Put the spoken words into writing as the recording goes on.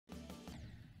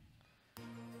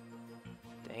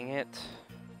Dang it.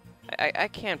 I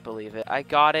can't believe it. I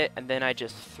got it, and then I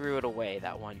just threw it away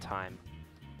that one time.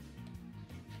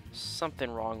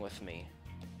 Something wrong with me.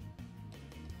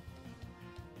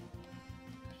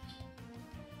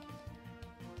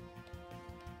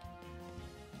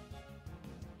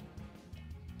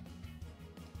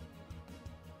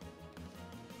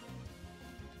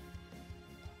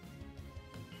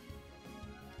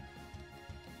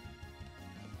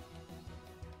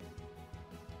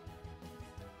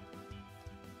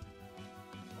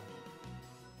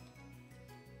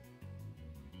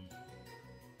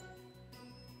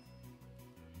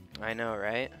 I know,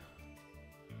 right?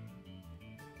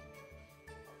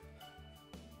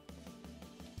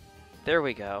 There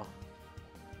we go.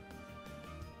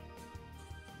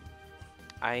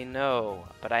 I know,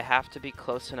 but I have to be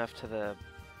close enough to the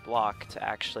block to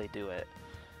actually do it.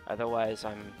 Otherwise,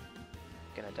 I'm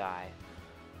gonna die.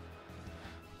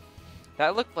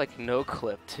 That looked like no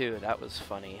clip, too. That was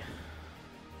funny.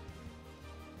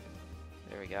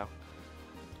 There we go.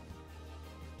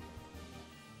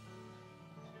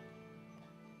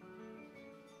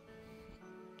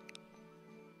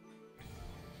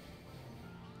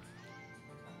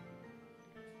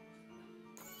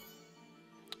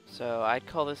 So I'd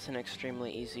call this an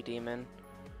extremely easy demon.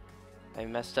 I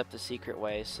messed up the secret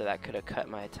way, so that could have cut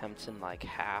my attempts in like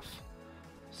half.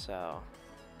 So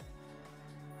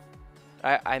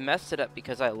I messed it up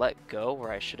because I let go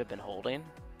where I should have been holding.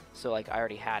 So like I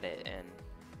already had it, and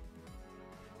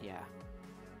yeah.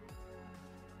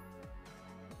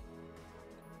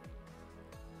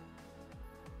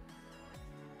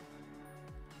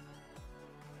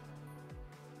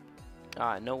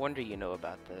 Ah, no wonder you know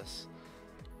about this.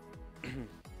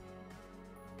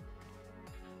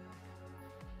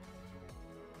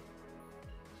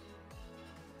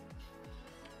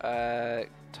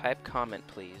 Type comment,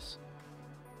 please.